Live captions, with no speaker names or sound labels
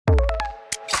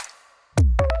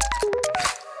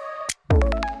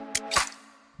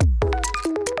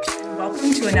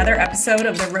to another episode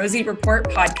of the Rosie Report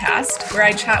podcast, where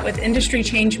I chat with industry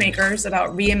changemakers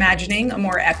about reimagining a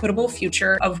more equitable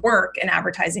future of work in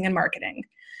advertising and marketing.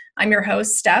 I'm your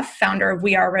host, Steph, founder of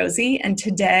We Are Rosie, and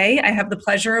today I have the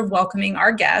pleasure of welcoming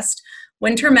our guest,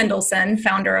 Winter Mendelsohn,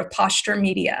 founder of Posture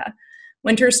Media.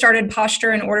 Winter started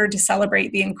Posture in order to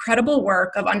celebrate the incredible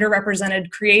work of underrepresented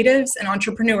creatives and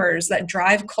entrepreneurs that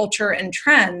drive culture and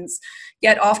trends,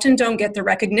 yet often don't get the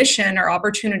recognition or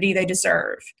opportunity they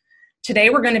deserve.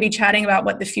 Today, we're going to be chatting about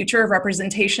what the future of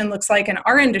representation looks like in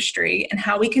our industry and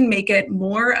how we can make it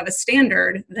more of a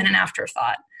standard than an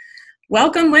afterthought.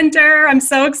 Welcome, Winter. I'm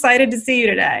so excited to see you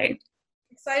today.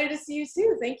 Excited to see you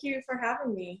too. Thank you for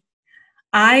having me.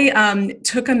 I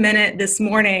took a minute this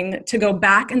morning to go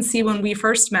back and see when we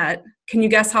first met. Can you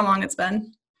guess how long it's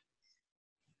been?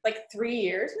 Like 3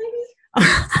 years, maybe?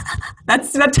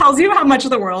 That tells you how much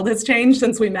the world has changed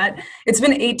since we met. It's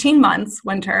been 18 months,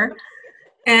 Winter,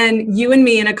 and you and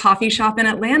me in a coffee shop in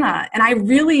Atlanta. And I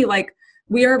really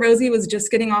We Are Rosie was just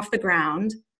getting off the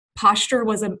ground. Posture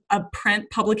was a print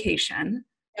publication.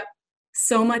 Yep.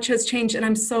 So much has changed, and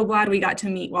I'm so glad we got to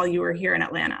meet while you were here in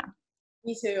Atlanta.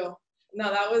 Me too. No,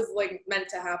 that was meant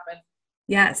to happen.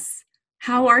 Yes.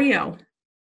 How are you?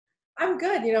 I'm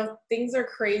good. Things are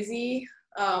crazy.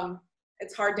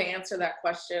 It's hard to answer that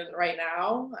question right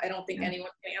now. I don't think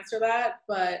anyone can answer that,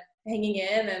 but hanging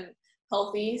in and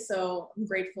healthy. So I'm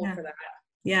grateful for that.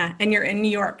 Yeah. And you're in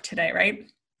New York today, right?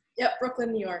 Yep.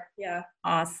 Brooklyn, New York. Yeah.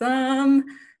 Awesome.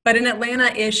 But an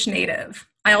Atlanta-ish native.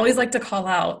 I always like to call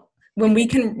out when we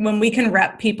can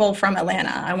rep people from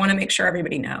Atlanta. I want to make sure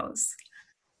everybody knows.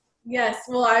 Yes.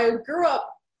 Well, I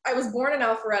was born in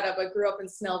Alpharetta, but grew up in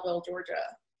Snellville, Georgia.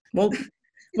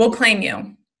 We'll claim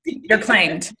you. You're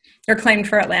claimed. You're claimed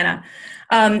for Atlanta.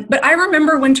 But I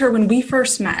remember, Winter, when we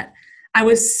first met, I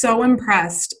was so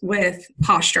impressed with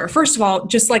Posture. First of all,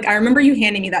 I remember you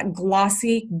handing me that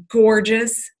glossy,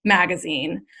 gorgeous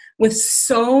magazine with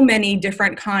so many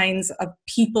different kinds of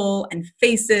people and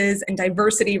faces and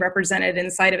diversity represented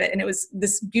inside of it. And it was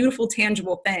this beautiful,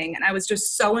 tangible thing. And I was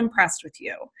just so impressed with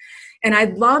you. And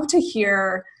I'd love to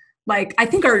hear, I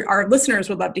think our listeners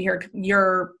would love to hear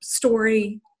your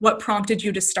story, what prompted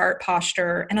you to start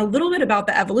Posture, and a little bit about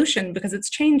the evolution, because it's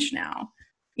changed now,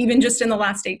 even just in the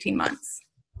last 18 months.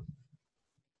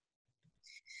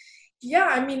 Yeah,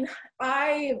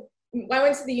 I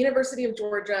went to the University of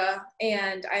Georgia,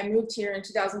 and I moved here in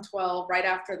 2012,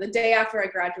 the day after I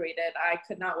graduated. I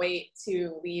could not wait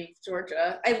to leave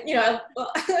Georgia.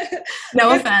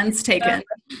 No offense taken.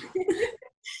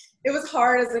 It was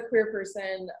hard as a queer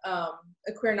person, a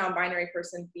queer non-binary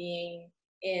person, being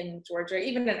in Georgia,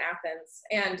 even in Athens.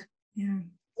 And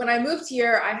when I moved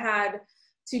here, I had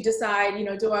to decide,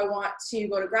 do I want to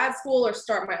go to grad school or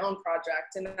start my own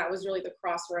project? And that was really the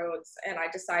crossroads. And I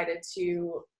decided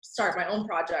to start my own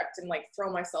project and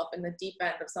throw myself in the deep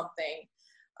end of something,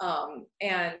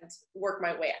 and work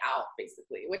my way out,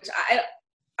 basically, which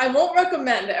I won't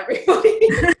recommend to everybody.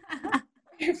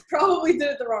 I probably did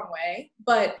it the wrong way.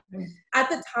 But at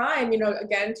the time,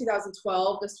 again,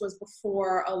 2012, this was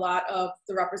before a lot of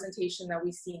the representation that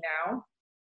we see now.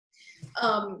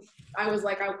 I was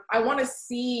I want to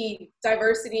see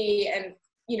diversity and,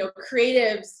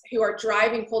 creatives who are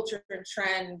driving culture and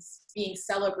trends being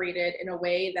celebrated in a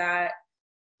way that,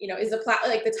 is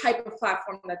the type of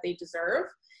platform that they deserve.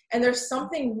 And there's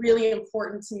something really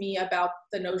important to me about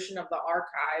the notion of the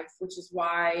archive, which is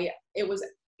why it was,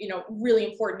 really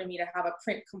important to me to have a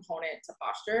print component to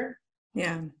Posture.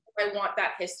 Yeah. I want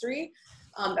that history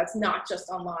that's not just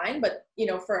online, but,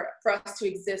 for us to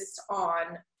exist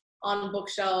on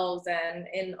bookshelves and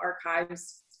in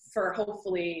archives for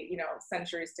hopefully,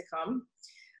 centuries to come.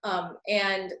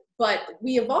 But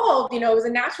we evolved, it was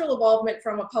a natural evolvement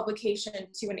from a publication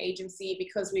to an agency,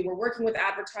 because we were working with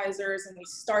advertisers and we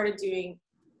started doing,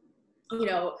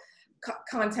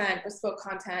 content, bespoke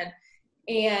content.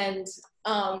 And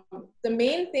the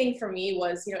main thing for me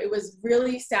was, it was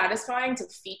really satisfying to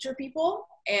feature people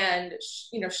and,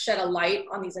 shed a light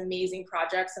on these amazing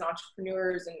projects and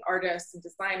entrepreneurs and artists and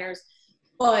designers.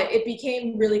 But it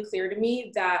became really clear to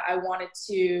me that I wanted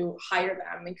to hire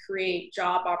them and create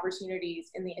job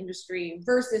opportunities in the industry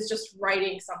versus just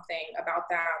writing something about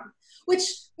them, which,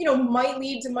 might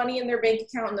lead to money in their bank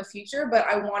account in the future. But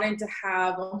I wanted to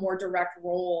have a more direct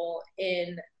role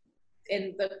in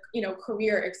the,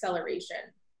 career acceleration.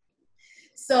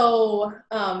 So,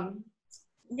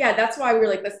 that's why we were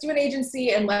let's do an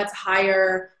agency and let's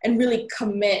hire and really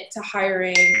commit to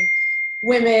hiring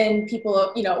women,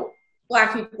 people,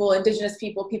 Black people, Indigenous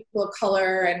people, people of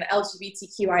color, and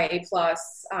LGBTQIA+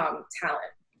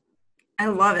 talent. I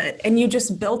love it. And you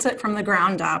just built it from the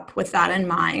ground up with that in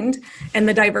mind. And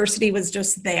the diversity was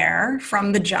just there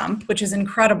from the jump, which is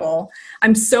incredible.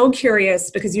 I'm so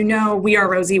curious because, We Are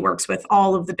Rosie works with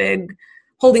all of the big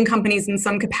holding companies in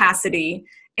some capacity.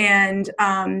 And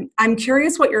I'm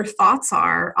curious what your thoughts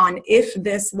are on if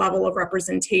this level of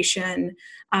representation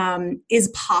is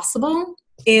possible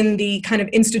in the kind of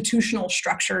institutional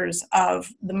structures of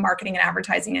the marketing and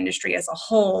advertising industry as a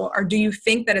whole, or do you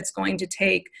think that it's going to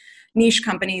take niche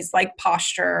companies like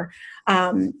Posture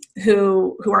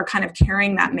who are kind of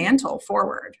carrying that mantle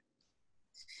forward?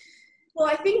 Well,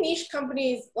 I think niche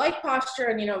companies like Posture,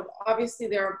 and obviously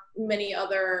there are many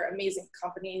other amazing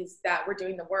companies that were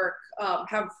doing the work,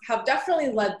 have definitely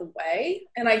led the way.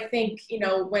 And I think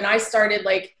when I started,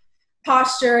 like,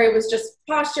 Posture, it was just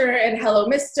Posture and Hello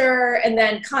Mister, and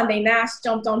then Condé Nast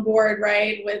jumped on board,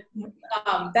 right, with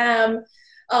them.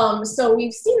 So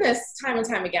we've seen this time and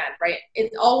time again, right?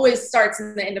 It always starts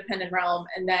in the independent realm,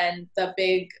 and then the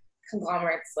big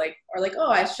conglomerates are like, oh,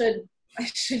 I should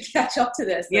catch up to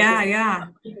this. Yeah.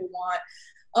 People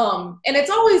want, and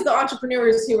it's always the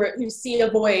entrepreneurs who see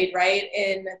a void, right,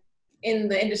 in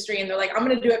the industry, and they're like, I'm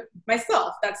going to do it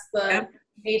myself. That's the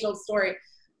age-old story.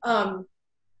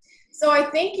 So I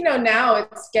think now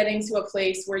it's getting to a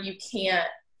place where you can't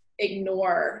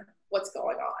ignore what's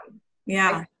going on.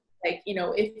 Yeah. If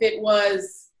it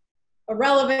was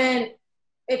irrelevant,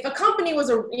 if a company was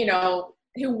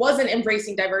who wasn't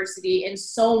embracing diversity in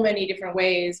so many different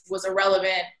ways was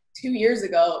irrelevant 2 years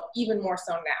ago, even more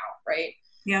so now, right?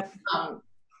 Yep.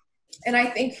 And I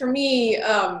think for me,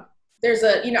 there's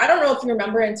I don't know if you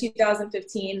remember in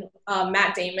 2015,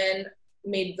 Matt Damon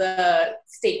made the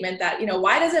statement that,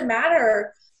 why does it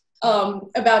matter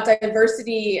about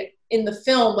diversity in the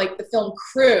film, like the film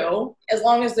crew, as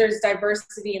long as there's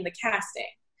diversity in the casting?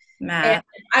 Matt. And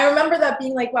I remember that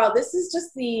being like, wow, this is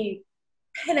just the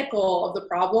pinnacle of the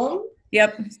problem.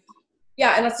 Yep.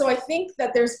 Yeah, and so I think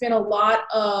that there's been a lot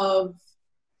of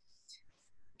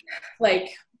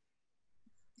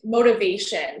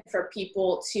motivation for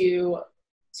people to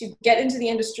get into the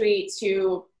industry,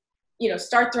 to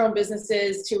start their own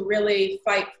businesses, to really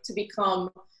fight to become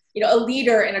a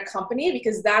leader in a company,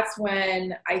 because that's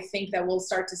when I think that we'll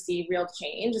start to see real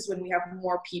change, is when we have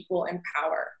more people in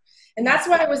power. And that's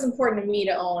why it was important to me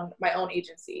to own my own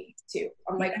agency too.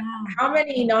 I'm like, how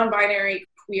many non-binary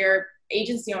queer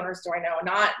agency owners do I know?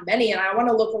 Not many. And I want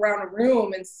to look around a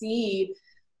room and see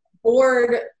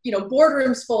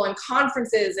boardrooms full, and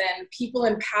conferences, and people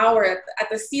in power at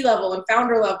the C-level and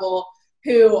founder level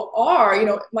who are,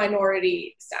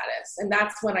 minority status. And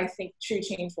that's when I think true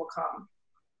change will come.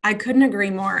 I couldn't agree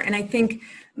more. And I think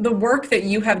the work that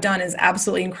you have done is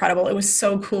absolutely incredible. It was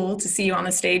so cool to see you on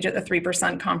the stage at the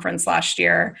 3% conference last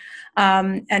year.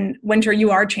 And Winter,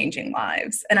 you are changing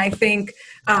lives. And I think,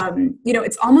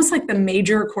 it's almost like the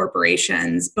major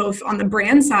corporations, both on the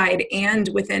brand side and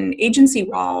within agency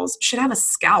walls, should have a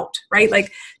scout, right?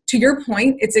 Like, to your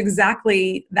point, it's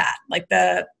exactly that. Like,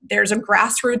 there's a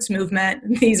grassroots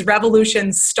movement. These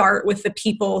revolutions start with the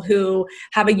people who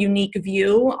have a unique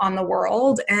view on the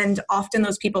world. And often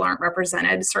those people aren't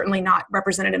represented, certainly not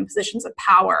represented in positions of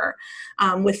power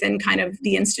within kind of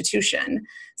the institution.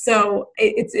 So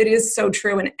it is so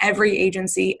true. And every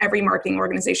agency, every marketing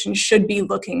organization should be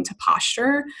looking to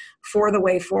Posture for the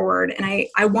way forward. And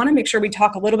I want to make sure we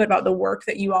talk a little bit about the work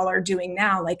that you all are doing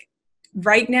now. Like,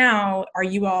 right now, are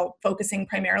you all focusing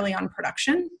primarily on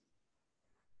production?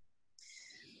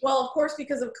 Well, of course,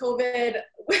 because of COVID.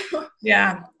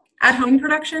 Yeah. At-home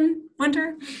production,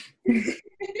 Winter?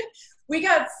 We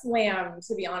got slammed,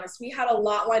 to be honest. We had a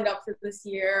lot lined up for this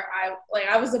year.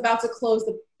 I was about to close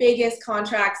the biggest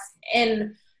contracts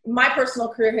in my personal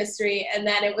career history, and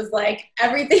then it was like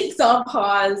everything's on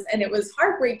pause, and it was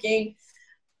heartbreaking.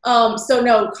 So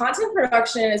no, content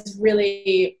production has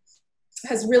really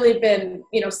been,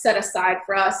 set aside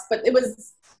for us, but it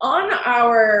was on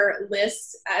our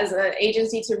list as an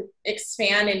agency to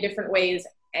expand in different ways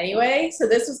anyway. So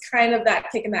this was kind of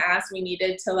that kick in the ass we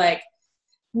needed to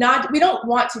we don't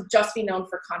want to just be known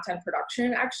for content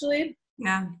production, actually.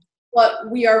 Yeah.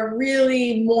 What we are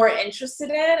really more interested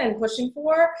in and pushing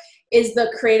for is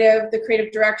the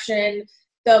creative direction,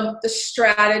 the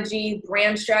strategy,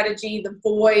 brand strategy, the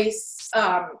voice,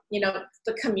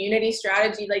 the community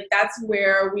strategy. Like, that's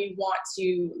where we want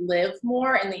to live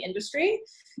more in the industry.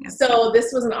 Yeah. So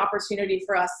this was an opportunity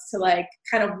for us to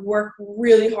kind of work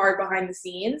really hard behind the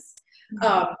scenes.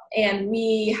 Mm-hmm. And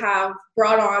we have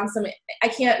brought on some, I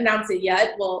can't announce it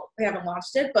yet. Well, we haven't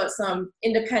launched it, but some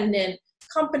independent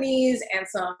companies and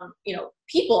some,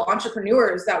 people,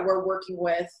 entrepreneurs that we're working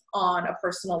with on a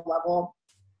personal level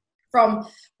from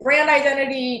brand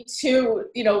identity to,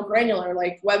 granular,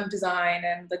 like web design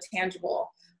and the tangible.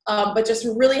 But just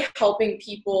really helping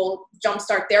people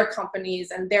jumpstart their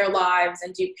companies and their lives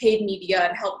and do paid media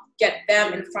and help get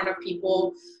them in front of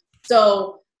people.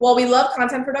 So while we love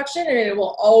content production and it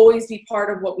will always be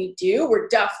part of what we do, we're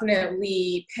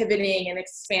definitely pivoting and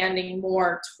expanding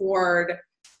more toward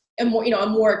a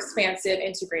more expansive,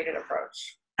 integrated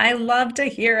approach. I love to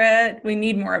hear it. We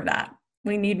need more of that.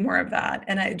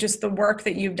 And just the work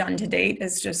that you've done to date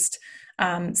is just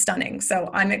stunning.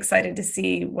 So I'm excited to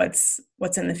see what's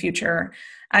in the future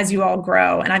as you all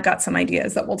grow. And I've got some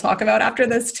ideas that we'll talk about after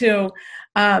this too.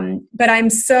 But I'm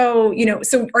so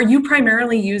are you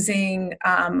primarily using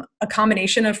a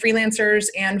combination of freelancers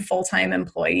and full-time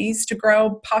employees to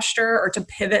grow Posture or to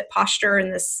pivot Posture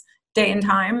in this day and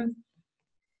time?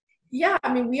 Yeah,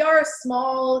 I mean, we are a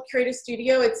small creative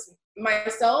studio. It's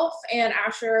myself and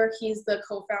Asher. He's the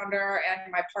co-founder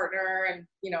and my partner and,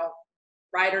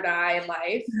 ride or die in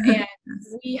life. And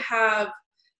we have,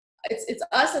 it's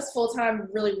us as full-time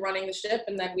really running the ship.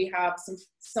 And then we have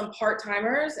some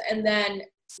part-timers. And then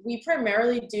we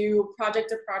primarily do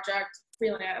project to project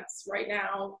freelance right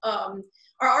now.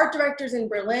 Our art director's in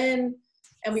Berlin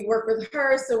and we work with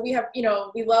her. So we have,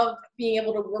 we love being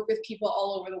able to work with people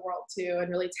all over the world too and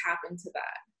really tap into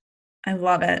that. I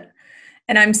love it.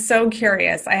 And I'm so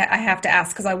curious. I have to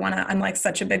ask because I'm like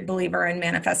such a big believer in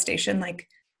manifestation. Like,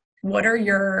 what are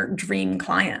your dream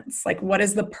clients? Like, what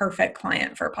is the perfect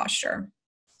client for Posture?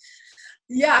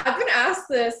 Yeah, I've been asked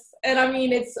this, and I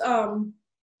mean, it's,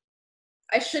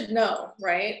 I should know,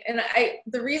 right? And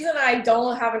the reason I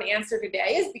don't have an answer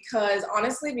today is because,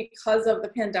 honestly, because of the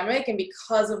pandemic and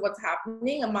because of what's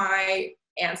happening, my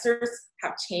answers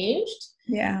have changed.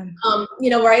 Yeah.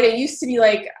 Right? It used to be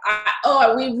like,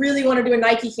 we really want to do a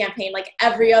Nike campaign like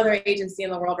every other agency in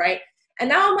the world, right? And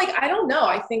now I'm like, I don't know.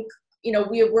 I think,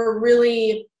 we're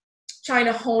really trying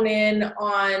to hone in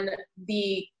on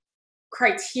the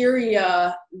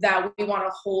criteria that we want to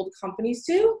hold companies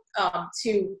to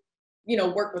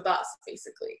work with us,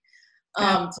 basically.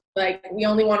 So like, we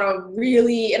only want to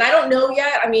really, and I don't know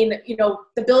yet. I mean,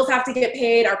 the bills have to get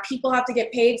paid, our people have to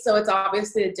get paid. So it's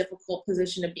obviously a difficult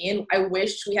position to be in. I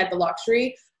wish we had the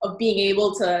luxury of being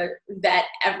able to vet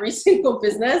every single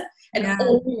business and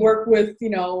only work with,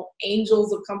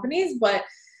 angels of companies. But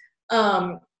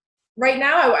right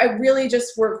now, I really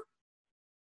just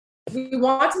we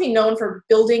want to be known for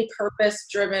building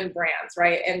purpose-driven brands,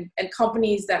 right? And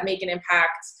companies that make an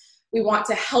impact. We want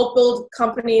to help build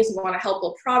companies. We want to help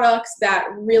build products that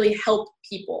really help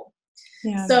people.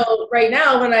 Yeah. So right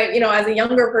now, when I, as a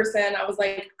younger person, I was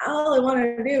like, all I want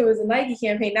to do is a Nike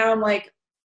campaign. Now I'm like,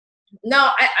 no,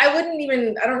 I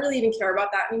don't really even care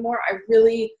about that anymore. I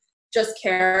really just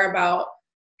care about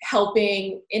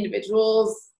helping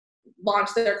individuals launch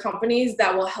their companies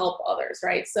that will help others,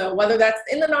 right? So whether that's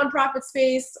in the nonprofit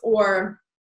space or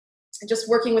just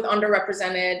working with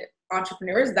underrepresented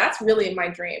entrepreneurs, that's really my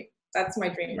dream. That's my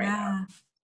dream right now.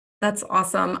 That's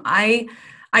awesome. I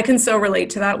can so relate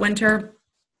to that, Winter.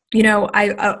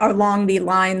 Along the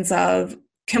lines of,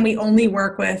 can we only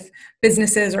work with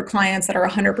businesses or clients that are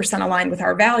 100% aligned with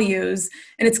our values?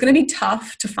 And it's going to be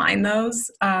tough to find those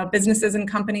businesses and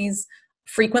companies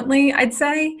frequently, I'd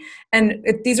say. And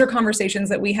these are conversations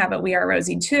that we have at We Are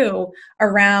Rosie too,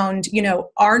 around,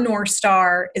 our North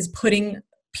Star is putting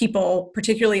people,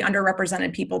 particularly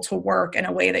underrepresented people, to work in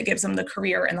a way that gives them the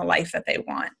career and the life that they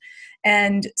want.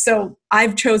 And so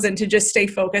I've chosen to just stay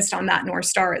focused on that North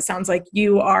Star. It sounds like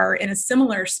you are in a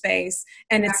similar space,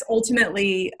 and it's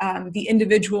ultimately the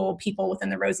individual people within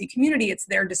the Rosie community. It's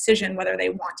their decision whether they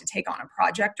want to take on a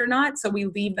project or not. So we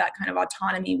leave that kind of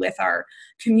autonomy with our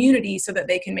community so that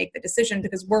they can make the decision,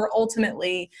 because we're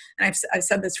ultimately, and I've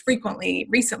said this frequently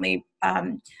recently,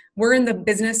 we're in the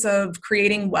business of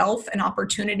creating wealth and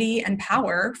opportunity and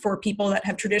power for people that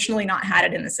have traditionally not had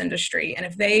it in this industry. And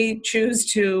if they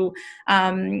choose to,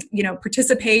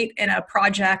 participate in a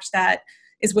project that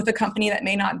is with a company that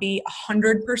may not be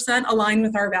 100% aligned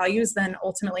with our values, then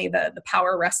ultimately the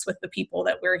power rests with the people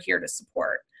that we're here to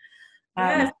support.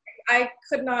 Yes, I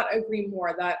could not agree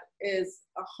more. That is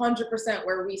 100%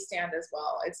 where we stand as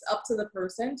well. It's up to the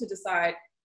person to decide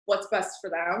what's best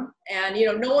for them. And,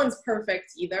 no one's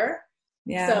perfect either.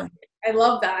 Yeah. So I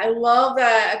love that. I love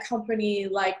that a company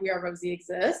like We Are Rosie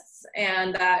exists,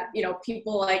 and that,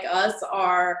 people like us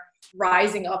are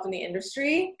rising up in the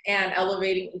industry and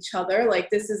elevating each other. Like,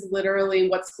 this is literally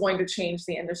what's going to change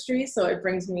the industry. So it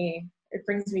brings me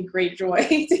great joy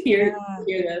to hear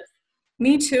this.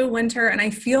 Me too, Winter. And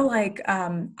I feel like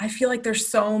there's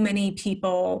so many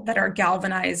people that are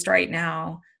galvanized right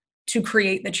now to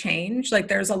create the change. Like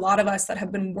there's a lot of us that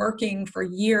have been working for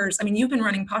years. I mean, you've been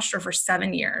running Posture for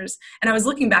 7 years. And I was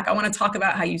looking back, I want to talk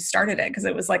about how you started it because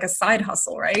it was like a side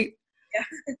hustle, right?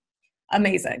 Yeah.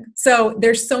 Amazing. So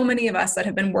there's so many of us that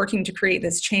have been working to create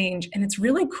this change, and it's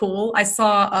really cool. I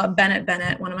saw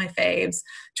Bennett, one of my faves,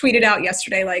 tweeted out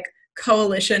yesterday, like,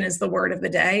 coalition is the word of the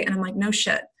day. And I'm like, no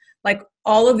shit. Like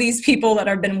all of these people that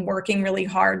have been working really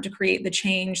hard to create the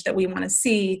change that we want to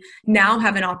see now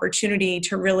have an opportunity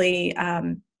to really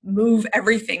move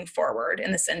everything forward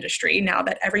in this industry now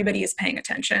that everybody is paying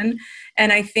attention.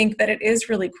 And I think that it is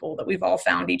really cool that we've all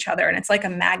found each other, and it's like a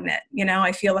magnet. You know,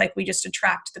 I feel like we just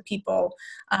attract the people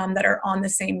that are on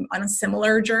a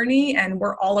similar journey, and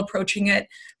we're all approaching it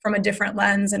from a different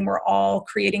lens, and we're all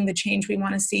creating the change we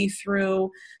want to see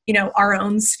through, you know, our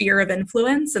own sphere of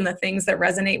influence and the things that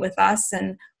resonate with us.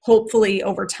 And hopefully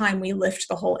over time we lift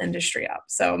the whole industry up.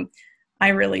 So I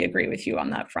really agree with you on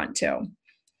that front too.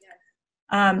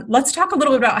 Let's talk a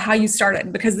little bit about how you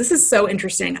started, because this is so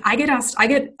interesting. I get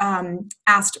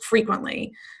asked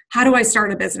frequently, how do I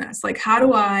start a business? Like, how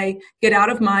do I get out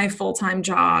of my full-time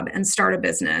job and start a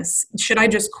business? Should I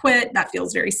just quit? That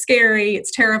feels very scary.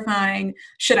 It's terrifying.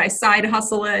 Should I side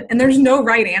hustle it? And there's no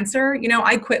right answer. You know,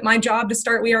 I quit my job to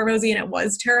start We Are Rosie, and it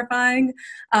was terrifying.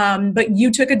 But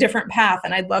you took a different path,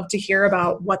 and I'd love to hear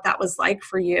about what that was like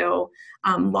for you,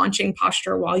 launching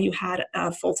Posture while you had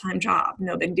a full-time job.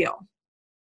 No big deal.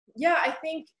 Yeah, I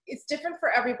think it's different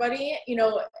for everybody, you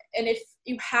know, and if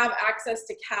you have access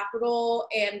to capital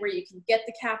and where you can get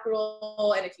the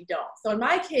capital, and if you don't. So in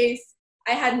my case,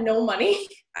 I had no money.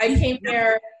 I came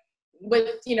there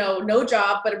with, you know, no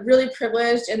job, but really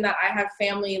privileged in that I have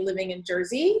family living in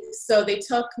Jersey. So they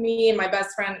took me and my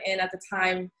best friend in at the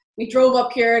time. We drove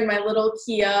up here in my little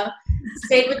Kia,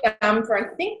 stayed with them for,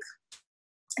 I think,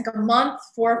 like a month,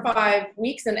 4 or 5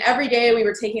 weeks, and every day we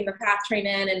were taking the PATH train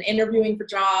in and interviewing for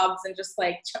jobs and just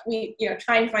like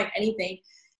trying to find anything.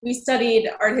 We studied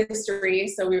art history,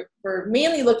 so we were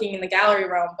mainly looking in the gallery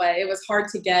realm, but it was hard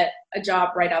to get a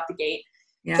job right out the gate.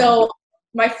 Yeah. So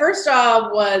my first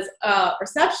job was a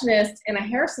receptionist in a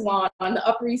hair salon on the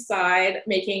Upper East Side,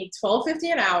 making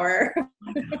 $12.50 an hour.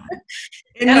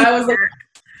 And I was like,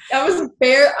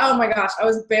 oh my gosh, I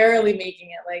was barely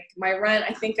making it. Like my rent,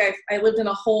 I think I lived in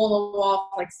a hole in the wall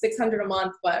for like $600 a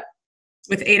month, but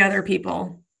with 8 other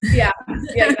people. Yeah,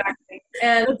 exactly.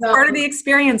 And that's part of the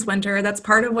experience, Winter. That's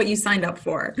part of what you signed up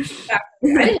for.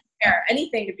 Exactly. I didn't care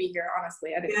anything to be here,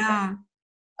 honestly. I didn't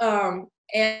care.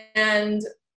 And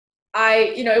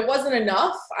I, you know, it wasn't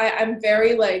enough. I'm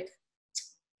very like,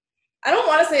 I don't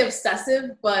want to say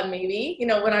obsessive, but maybe, you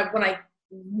know, when I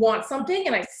want something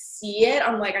and I see it,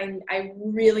 I'm like, I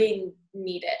really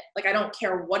need it. Like, I don't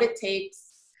care what it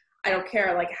takes. I don't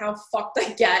care like how fucked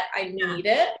I get. I need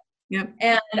it. Yep.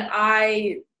 And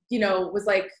I, you know, was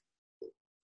like,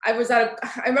 I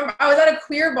remember I was at a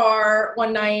queer bar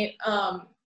one night,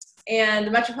 and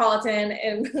the Metropolitan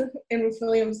in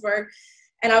Williamsburg,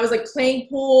 and I was like playing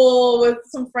pool with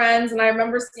some friends, and I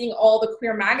remember seeing all the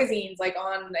queer magazines like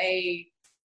on a,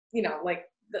 you know, like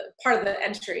the part of the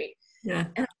entry. Yeah.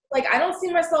 And like, I don't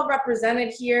see myself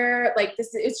represented here. Like this,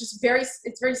 it's very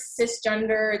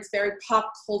cisgender. It's very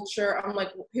pop culture. I'm like,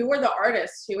 who are the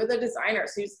artists? Who are the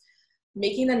designers? Who's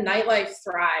making the nightlife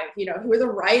thrive? You know, who are the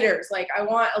writers? Like, I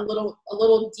want a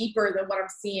little deeper than what I'm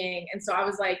seeing. And so I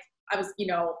was, you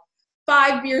know,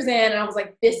 5 beers in, and I was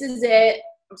like, this is it.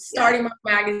 I'm starting my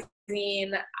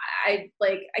magazine. I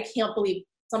can't believe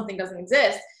something doesn't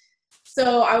exist.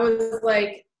 So I was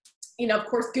like, you know, of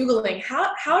course, Googling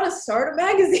how to start a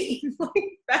magazine,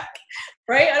 like back,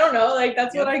 right? I don't know. Like,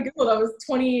 that's what I Googled. I was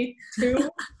 22,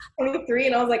 23,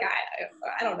 and I was like,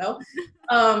 I don't know.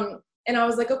 And I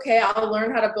was like, okay, I'll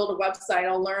learn how to build a website.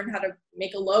 I'll learn how to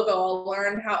make a logo. I'll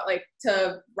learn how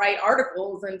to write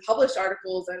articles and publish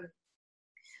articles. And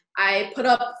I put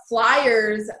up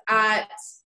flyers at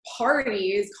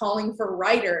parties calling for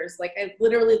writers. Like, I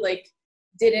literally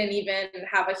didn't even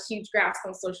have a huge grasp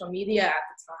on social media at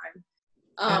the time.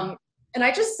 And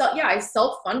I just, I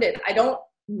self-funded. I don't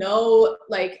know,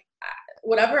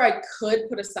 whatever I could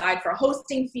put aside for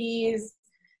hosting fees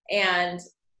and,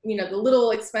 you know, the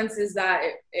little expenses that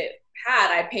it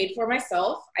had, I paid for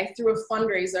myself. I threw a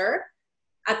fundraiser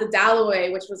at the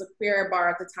Dalloway, which was a queer bar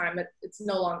at the time. It's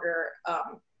no longer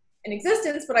in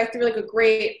existence, but I threw a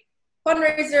great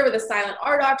fundraiser with a silent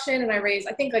art auction, and I raised,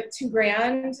 I think,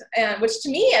 $2,000, and which to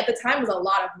me at the time was a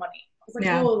lot of money. I was like,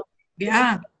 oh,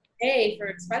 yeah, pay for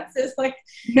expenses,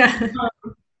 yeah.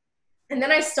 And then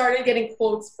I started getting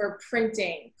quotes for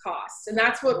printing costs, and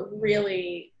that's what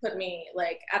really put me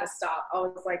at a stop. I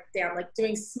was like, damn,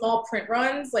 doing small print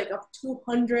runs of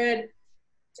 200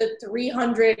 to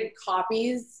 300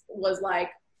 copies was like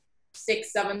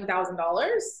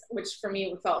 $6,000-$7,000, which for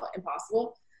me felt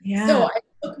impossible. Yeah. So it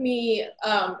took me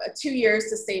 2 years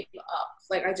to save up.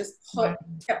 Like I just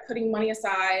kept putting money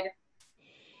aside.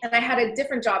 And I had a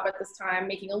different job at this time,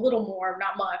 making a little more,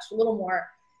 not much, a little more.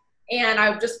 And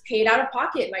I just paid out of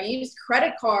pocket, and I used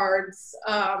credit cards,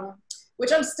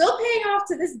 which I'm still paying off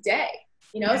to this day,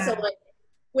 you know? Yeah. So like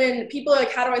when people are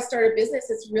like, how do I start a business?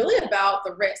 It's really about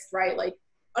the risk, right? Like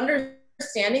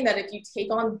understanding that if you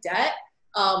take on debt,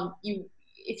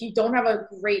 if you don't have a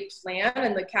great plan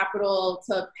and the capital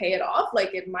to pay it off,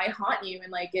 like it might haunt you,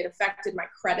 and like it affected my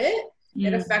credit.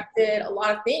 It affected a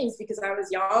lot of things because I was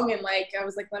young, and like I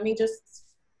was like,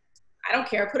 I don't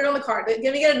care, put it on the card.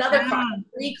 Give me another card,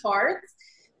 3 cards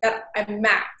that I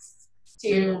maxed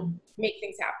to make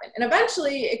things happen. And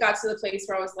eventually it got to the place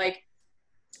where I was like,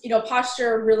 you know,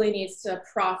 Posture really needs to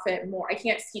profit more. I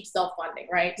can't keep self-funding,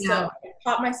 right? Yeah. So I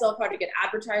taught myself how to get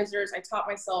advertisers. I taught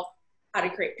myself how to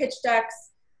create pitch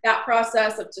decks, that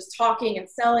process of just talking and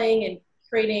selling and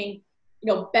creating,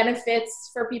 you know, benefits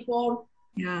for people.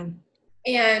 Yeah.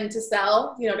 And to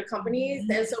sell, you know, to companies.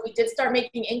 And so we did start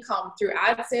making income through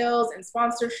ad sales and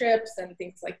sponsorships and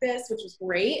things like this, which was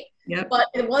great. Yep. But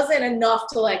it wasn't enough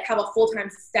to like have a full-time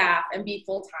staff and be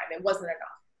full-time. It wasn't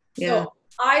enough. Yeah. So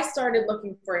I started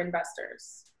looking for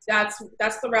investors. That's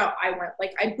the route I went.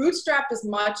 Like I bootstrapped as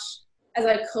much as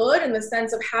I could in the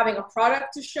sense of having a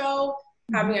product to show,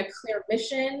 having a clear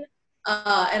mission,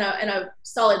 and a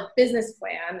solid business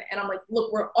plan. And I'm like,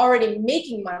 look, we're already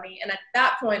making money. And at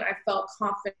that point, I felt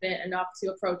confident enough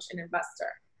to approach an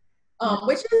investor,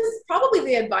 which is probably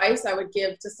the advice I would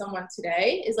give to someone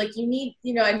today is like, you need,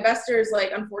 you know, investors,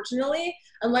 like, unfortunately,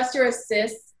 unless you're a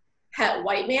cis het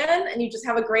white man and you just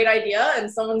have a great idea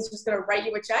and someone's just going to write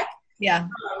you a check. Yeah.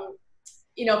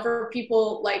 You know, for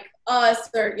people like us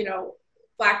or, you know,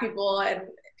 Black people and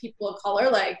people of color,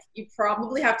 like you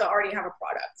probably have to already have a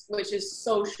product, which is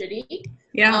so shitty.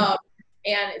 Yeah.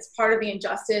 And it's part of the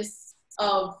injustice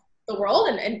of the world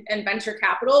and venture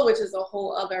capital, which is a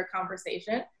whole other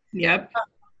conversation. Yep.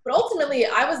 But ultimately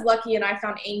I was lucky and I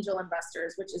found angel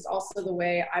investors, which is also the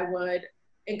way I would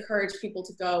encourage people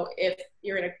to go if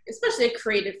you're in especially a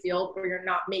creative field where you're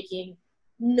not making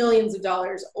millions of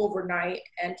dollars overnight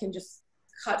and can just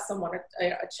cut someone a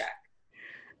check.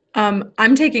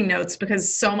 I'm taking notes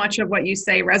because so much of what you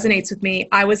say resonates with me.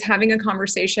 I was having a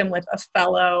conversation with a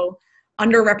fellow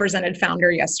underrepresented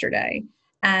founder yesterday,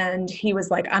 and he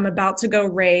was like, I'm about to go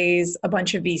raise a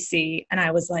bunch of VC. And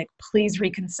I was like, please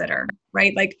reconsider,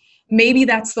 right? Like maybe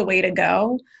that's the way to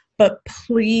go, but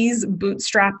please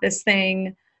bootstrap this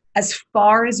thing as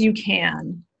far as you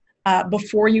can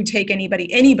before you take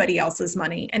anybody else's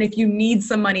money. And if you need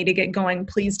some money to get going,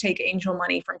 please take angel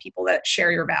money from people that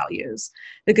share your values.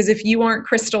 Because if you aren't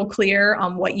crystal clear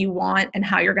on what you want and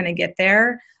how you're going to get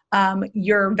there,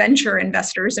 your venture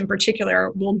investors in particular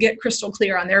will get crystal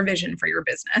clear on their vision for your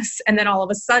business. And then all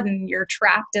of a sudden you're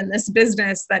trapped in this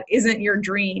business that isn't your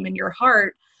dream and your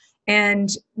heart. And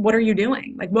what are you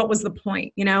doing? Like, what was the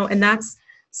point? You know, and that's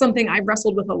something I've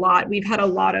wrestled with a lot. We've had a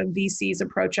lot of VCs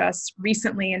approach us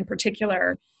recently in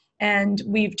particular, and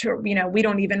we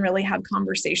don't even really have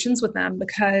conversations with them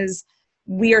because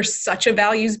we are such a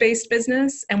values-based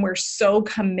business and we're so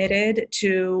committed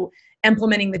to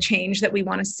implementing the change that we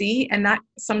want to see. And that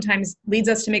sometimes leads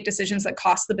us to make decisions that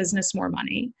cost the business more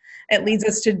money. It leads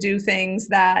us to do things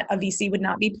that a VC would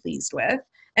not be pleased with.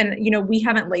 And, you know, we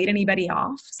haven't laid anybody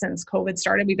off since COVID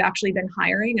started. We've actually been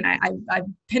hiring. And I've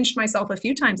pinched myself a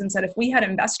few times and said, if we had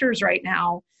investors right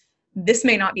now, this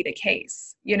may not be the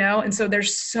case, you know? And so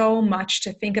there's so much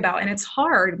to think about. And it's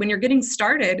hard when you're getting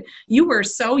started. You were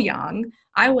so young.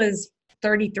 I was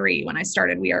 33 when I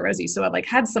started We Are Rosie. So I like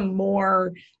had some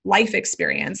more life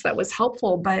experience that was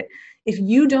helpful. But if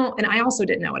you don't, and I also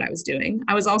didn't know what I was doing.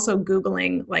 I was also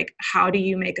Googling, like, how do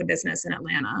you make a business in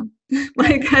Atlanta?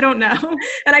 Like, I don't know.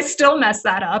 And I still mess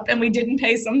that up. And we didn't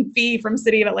pay some fee from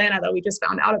City of Atlanta that we just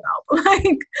found out about.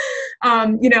 Like,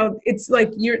 you know, it's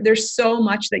like there's so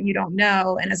much that you don't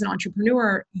know. And as an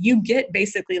entrepreneur, you get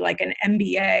basically like an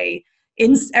MBA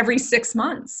in every 6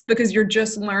 months because you're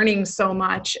just learning so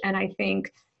much. And I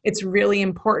think it's really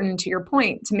important, to your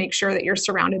point, to make sure that you're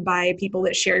surrounded by people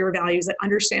that share your values, that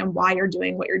understand why you're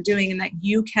doing what you're doing, and that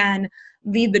you can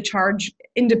lead the charge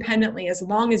independently as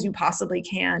long as you possibly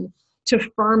can to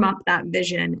firm up that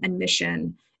vision and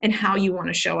mission and how you want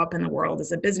to show up in the world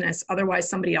as a business. Otherwise,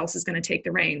 somebody else is going to take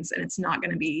the reins and it's not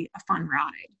going to be a fun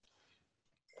ride.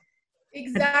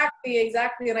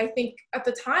 Exactly. And I think at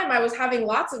the time I was having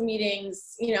lots of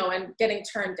meetings, you know, and getting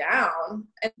turned down.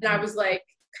 And I was like,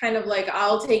 kind of like,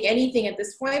 I'll take anything at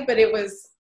this point, but it was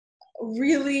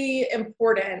really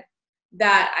important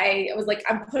that I was like,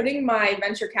 I'm putting my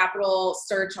venture capital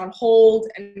search on hold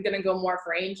and I'm going to go more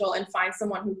for angel and find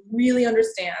someone who really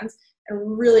understands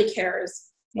and really cares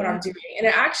what I'm doing. And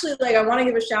it actually, like, I want to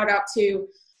give a shout out to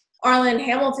Arlen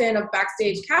Hamilton of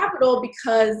Backstage Capital,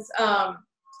 because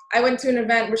I went to an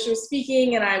event where she was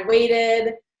speaking and I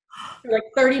waited for like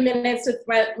 30 minutes with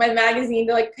my magazine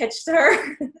to like pitch to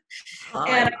her.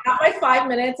 And I got my 5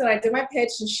 minutes and I did my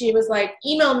pitch and she was like,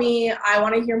 email me, I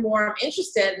want to hear more, I'm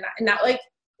interested. And that like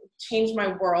changed my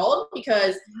world,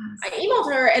 because I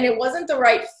emailed her and it wasn't the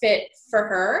right fit for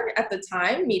her at the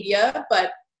time, media,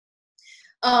 but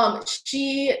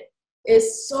she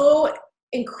is so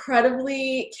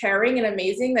incredibly caring and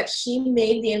amazing that she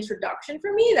made the introduction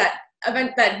for me, that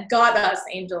event that got us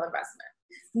angel investment.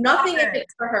 Nothing in it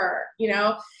for her, you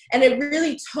know? And it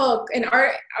really took, and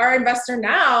our investor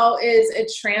now is a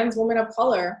trans woman of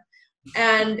color,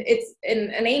 and it's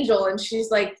an angel, and she's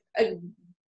like a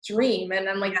dream. And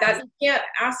I'm like, that, you can't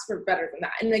ask for better than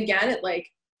that. And again, it, like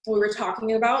we were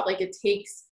talking about, like, it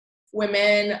takes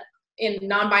women in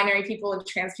non-binary people and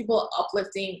trans people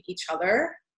uplifting each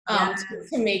other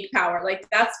to make power. Like,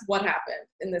 that's what happened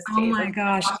in this case. Oh my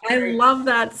gosh. I love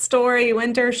that story,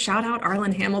 Winter. Shout out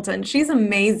Arlen Hamilton. She's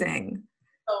amazing.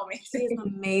 So amazing. She's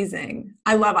amazing.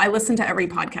 I listen to every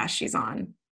podcast she's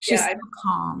on. She's so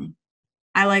calm.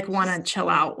 I like want to chill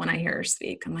out when I hear her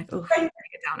speak. I'm like, oh, I gotta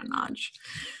get down a notch.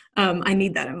 I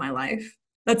need that in my life.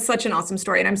 That's such an awesome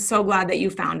story. And I'm so glad that you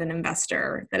found an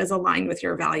investor that is aligned with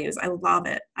your values. I love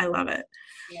it. I love it.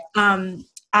 Yeah.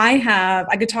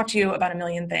 I could talk to you about a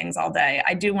million things all day.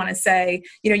 I do want to say,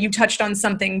 you touched on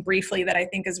something briefly that I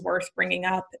think is worth bringing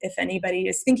up if anybody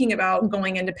is thinking about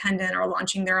going independent or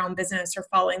launching their own business or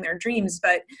following their dreams.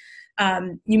 But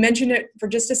you mentioned it for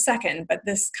just a second, but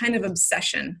this kind of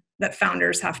obsession that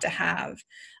founders have to have,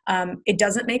 it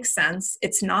doesn't make sense.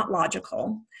 It's not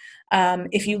logical.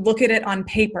 If you look at it on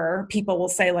paper, people will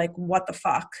say, like, what the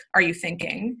fuck are you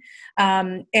thinking?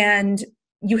 And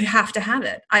you have to have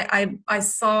it. I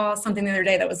saw something the other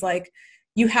day that was like,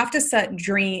 you have to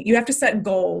set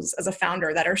goals as a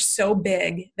founder that are so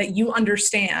big that you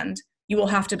understand you will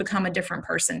have to become a different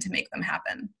person to make them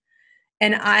happen.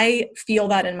 And I feel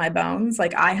that in my bones.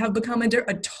 Like, I have become a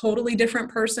totally different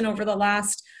person over the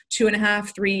last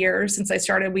 2.5, 3 years since I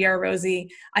started We Are Rosie.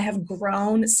 I have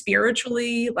grown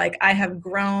spiritually. Like, I have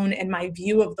grown in my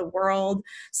view of the world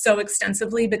so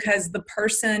extensively, because the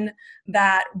person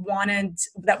that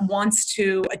wants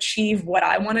to achieve what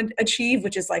I want to achieve,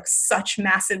 which is like such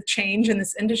massive change in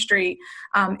this industry,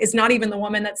 is not even the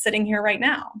woman that's sitting here right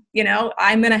now.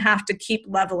 I'm going to have to keep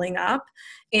leveling up,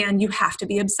 and you have to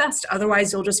be obsessed.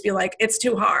 Otherwise you'll just be like, it's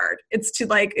too hard.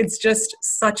 It's just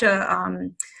such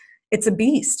it's a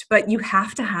beast. But you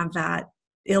have to have that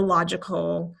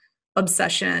illogical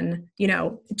obsession,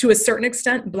 to a certain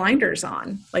extent, blinders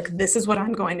on. Like, this is what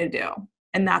I'm going to do.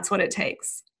 And that's what it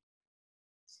takes.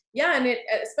 Yeah. And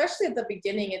especially at the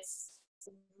beginning, it's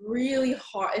really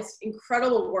hard. It's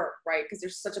incredible work, right? Because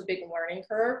there's such a big learning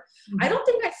curve. Mm-hmm. I don't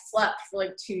think I slept for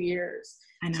like 2 years.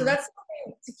 So that's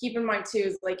something to keep in mind too,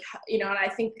 is like, and I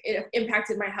think it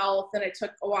impacted my health, and it took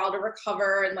a while to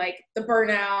recover, and like the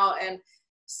burnout. And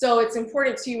so it's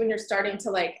important too, when you're starting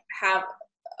to like have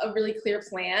a really clear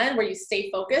plan where you stay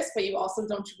focused, but you also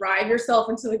don't drive yourself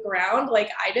into the ground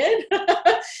like I did.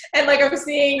 And like, I'm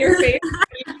seeing your face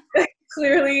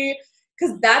clearly,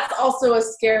 because that's also a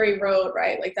scary road,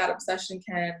 right? Like, that obsession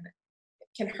can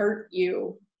hurt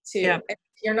you too. Yeah. If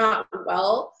you're not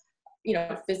well,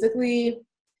 physically,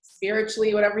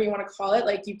 spiritually, whatever you want to call it,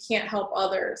 like, you can't help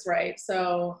others, right?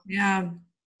 So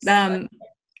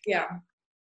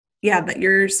but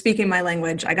you're speaking my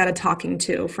language. I got a talking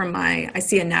to from I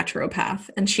see a naturopath,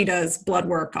 and she does blood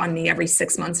work on me every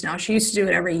 6 months now. She used to do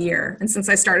it every year. And since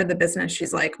I started the business,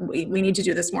 she's like, we need to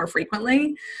do this more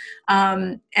frequently.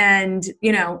 And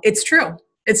it's true.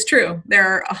 It's true. There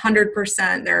are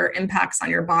 100%, there are impacts on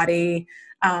your body,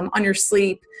 on your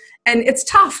sleep. And it's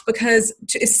tough because,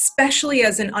 especially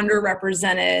as an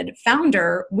underrepresented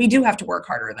founder, we do have to work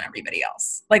harder than everybody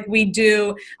else. Like, we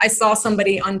do. I saw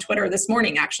somebody on Twitter this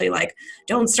morning, actually, like,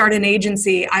 don't start an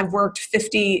agency. I've worked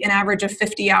an average of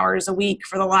 50 hours a week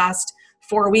for the last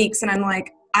 4 weeks. And I'm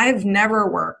like, I've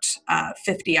never worked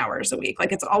 50 hours a week.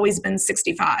 Like, it's always been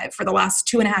 65 for the last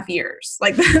 2.5 years.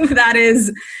 Like, that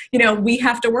is, we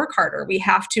have to work harder. We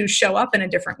have to show up in a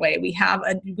different way. We have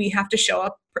to show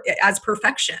up as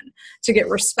perfection to get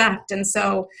respect. And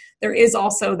so there is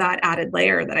also that added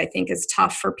layer that I think is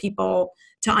tough for people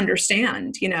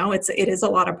understand, it is a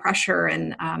lot of pressure.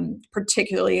 And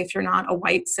particularly if you're not a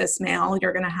white cis male,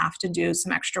 you're going to have to do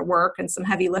some extra work and some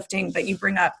heavy lifting. But you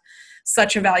bring up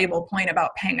such a valuable point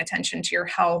about paying attention to your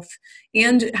health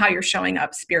and how you're showing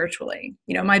up spiritually.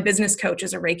 My business coach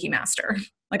is a Reiki master.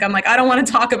 I'm like, I don't want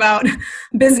to talk about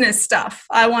business stuff.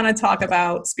 I want to talk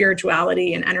about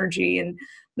spirituality and energy and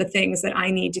the things that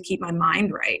I need to keep my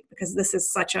mind right, because this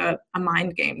is such a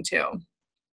mind game too.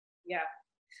 Yeah.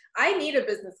 I need a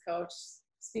business coach,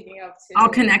 speaking of too. I'll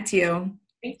connect you.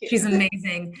 Thank you. She's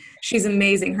amazing. She's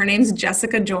amazing. Her name's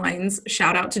Jessica Joins.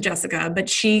 Shout out to Jessica. But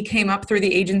she came up through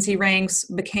the agency ranks,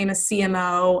 became a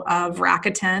CMO of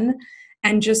Rakuten,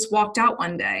 and just walked out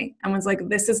one day and was like,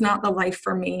 this is not the life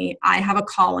for me. I have a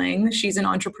calling. She's an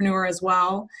entrepreneur as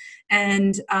well.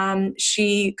 And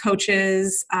she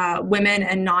coaches women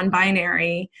and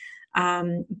non-binary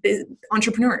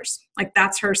entrepreneurs.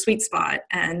 That's her sweet spot.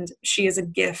 And she is a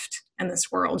gift in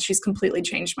this world. She's completely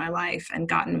changed my life and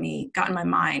gotten my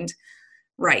mind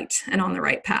right and on the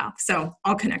right path. So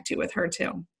I'll connect you with her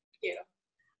too. Thank you.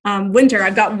 Winter,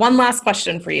 I've got one last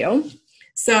question for you.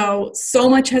 So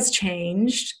much has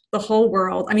changed, the whole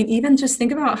world. I mean, even just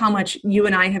think about how much you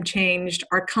and I have changed,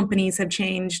 our companies have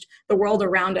changed, the world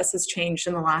around us has changed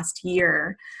in the last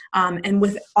year. And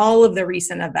with all of the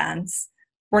recent events,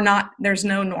 there's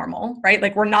no normal,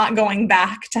 right? We're not going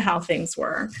back to how things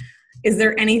were. Is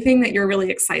there anything that you're really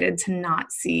excited to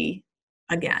not see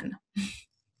again?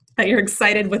 That you're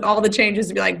excited with all the changes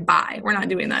to be like, bye, we're not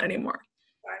doing that anymore?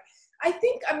 I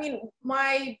think,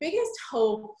 my biggest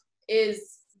hope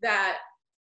is that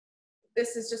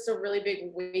this is just a really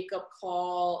big wake-up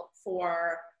call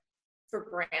for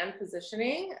brand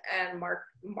positioning and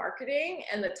marketing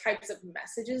and the types of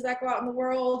messages that go out in the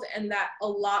world, and that a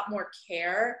lot more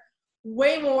care,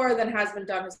 way more than has been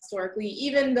done historically,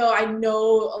 even though I know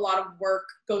a lot of work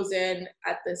goes in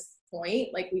at this point.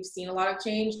 We've seen a lot of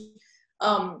change.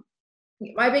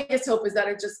 My biggest hope is that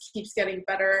it just keeps getting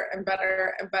better and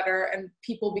better and better, and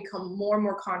people become more and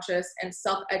more conscious and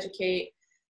self-educate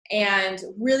and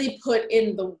really put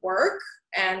in the work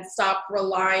and stop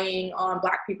relying on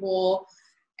Black people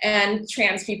and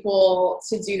trans people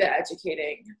to do the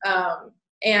educating.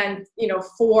 And,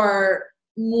 for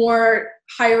more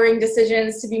hiring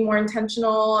decisions to be more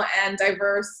intentional and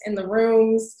diverse in the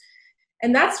rooms.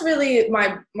 And that's really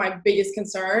my biggest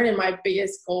concern and my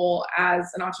biggest goal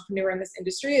as an entrepreneur in this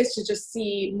industry, is to just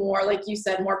see more, like you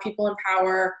said, more people in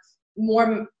power,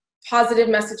 more positive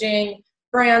messaging,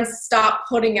 brands stop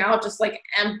putting out just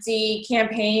empty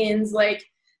campaigns,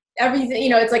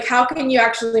 everything, it's how can you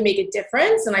actually make a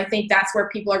difference? And I think that's where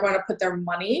people are going to put their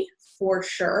money for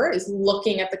sure, is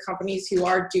looking at the companies who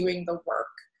are doing the work.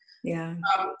 Yeah.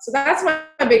 So that's my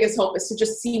biggest hope, is to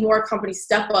just see more companies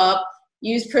step up,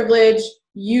 use privilege,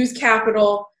 use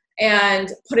capital,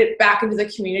 and put it back into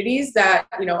the communities that,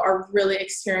 are really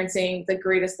experiencing the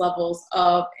greatest levels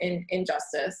of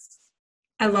injustice.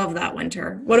 I love that,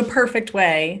 Winter. What a perfect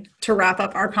way to wrap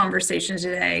up our conversation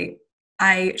today.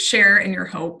 I share in your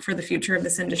hope for the future of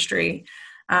this industry.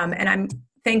 And I'm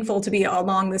thankful to be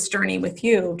along this journey with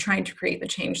you, trying to create the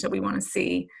change that we want to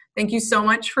see. Thank you so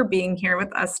much for being here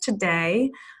with us today.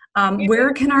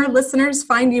 Where can our listeners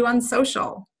find you on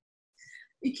social?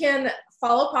 You can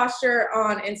follow Posture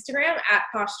on Instagram at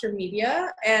Posture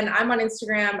Media, and I'm on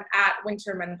Instagram at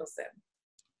Winter Mendelsohn.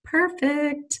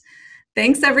 Perfect.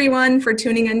 Thanks everyone for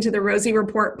tuning into the Rosie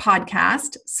Report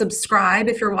podcast. Subscribe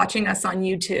if you're watching us on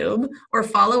YouTube, or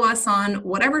follow us on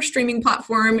whatever streaming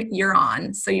platform you're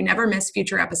on so you never miss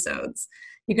future episodes.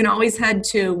 You can always head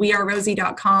to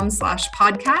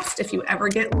wearerosie.com/podcast if you ever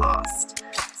get lost.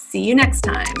 See you next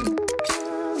time.